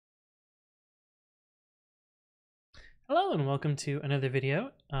Hello and welcome to another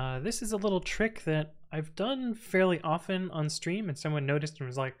video. This is a little trick that I've done fairly often on stream, and someone noticed and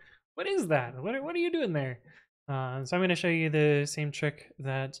was like, what is that? What are you doing there? So I'm going to show you the same trick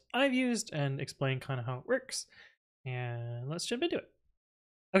that I've used and explain kind of how it works. And let's jump into it.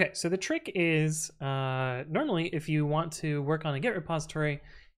 Okay, so the trick is normally if you want to work on a Git repository,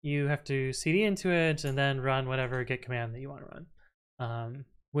 you have to cd into it and then run whatever Git command that you want to run,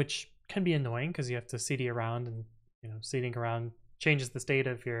 which can be annoying because you have to cd around, and seeding around changes the state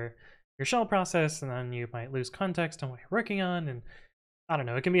of your shell process, and then you might lose context on what you're working on, and I don't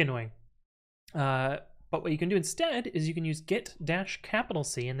know, it can be annoying. But what you can do instead is you can use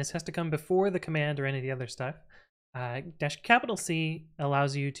git-C, and this has to come before the command or any of the other stuff. -C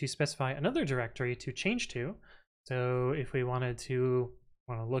allows you to specify another directory to change to. So if we wanted to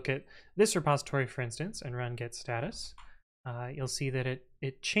look at this repository, for instance, and run git status, you'll see that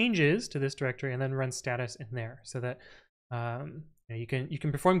it changes to this directory and then runs status in there, so that you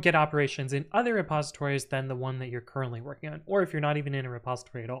can perform git operations in other repositories than the one that you're currently working on, or if you're not even in a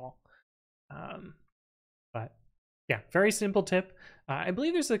repository at all. But yeah, very simple tip. I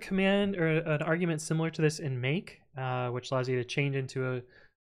believe there's a command or an argument similar to this in make, which allows you to change into a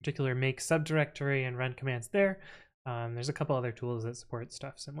particular make subdirectory and run commands there. There's a couple other tools that support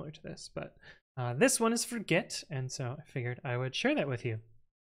stuff similar to this, but this one is for Git, and so I figured I would share that with you.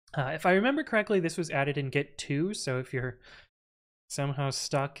 If I remember correctly, this was added in Git 2, so if you're somehow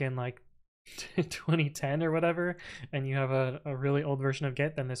stuck in like 2010 or whatever, and you have a really old version of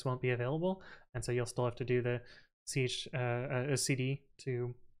Git, then this won't be available, and so you'll still have to do the cd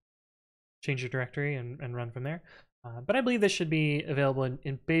to change your directory and run from there. But I believe this should be available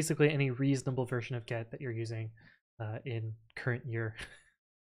in basically any reasonable version of Git that you're using in current year.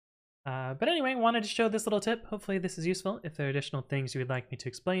 But anyway, wanted to show this little tip. Hopefully this is useful. If there are additional things you would like me to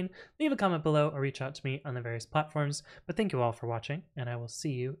explain, leave a comment below or reach out to me on the various platforms. But thank you all for watching, and I will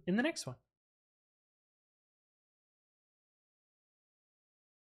see you in the next one.